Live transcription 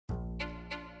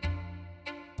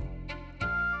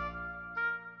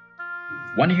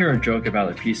Want to hear a joke about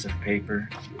a piece of paper?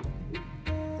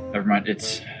 Never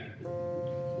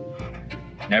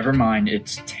mind,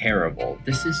 it's terrible.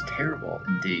 This is terrible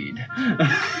indeed.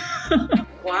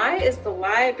 Why is the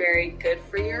library good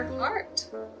for your heart?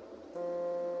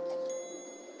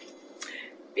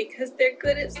 Because they're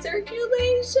good at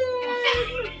circulation.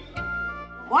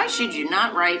 Why should you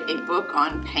not write a book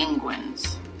on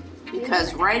penguins?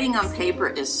 Because writing on paper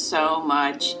is so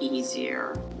much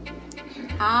easier.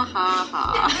 Ha ha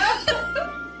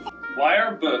ha. Why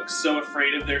are books so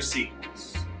afraid of their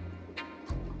sequels?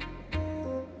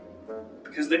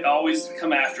 Because they always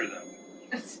come after them.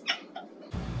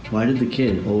 Why did the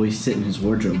kid always sit in his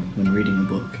wardrobe when reading a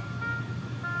book?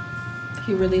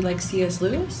 He really likes C.S.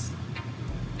 Lewis?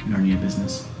 Narnia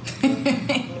business.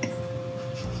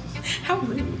 How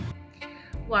rude.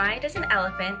 Why does an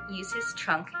elephant use his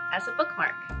trunk as a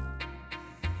bookmark?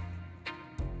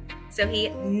 So he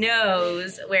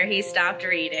knows where he stopped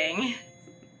reading.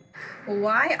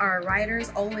 Why are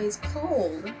writers always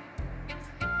cold?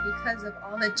 Because of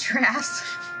all the drafts.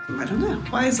 I don't know.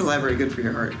 Why is the library good for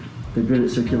your heart? They're good at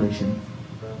circulation.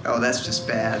 Oh, that's just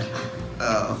bad.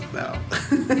 Oh, no.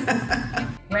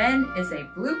 When is a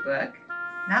blue book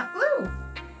not blue?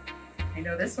 I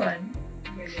know this one.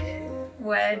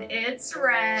 When it's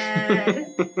red.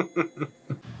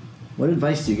 What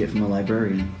advice do you get from a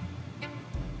librarian?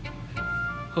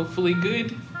 Hopefully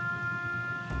good.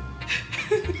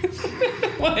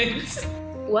 What?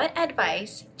 What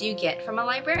advice do you get from a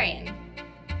librarian?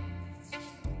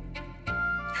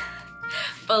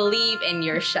 Believe in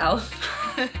yourself.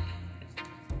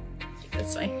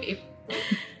 That's my favorite.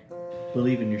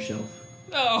 Believe in yourself.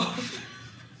 Oh.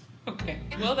 Okay.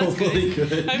 Well, that's Hopefully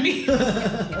good. I mean.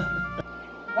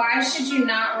 Why should you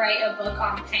not write a book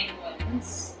on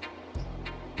penguins?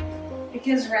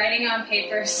 Because writing on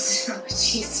paper is so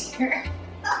much easier.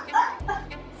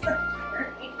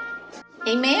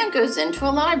 A man goes into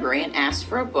a library and asks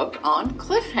for a book on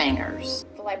cliffhangers.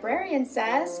 The librarian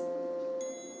says,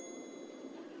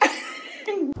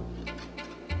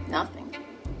 Nothing.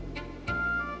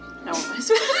 No.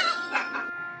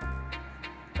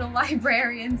 The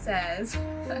librarian says.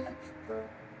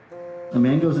 A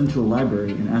man goes into a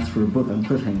library and asks for a book on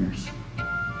cliffhangers.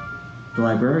 The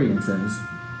librarian says,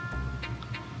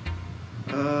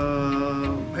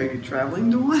 Are you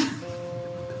traveling to one?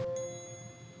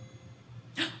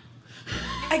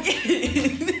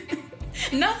 Again.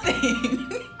 Nothing.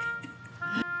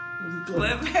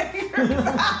 Cliffhanger.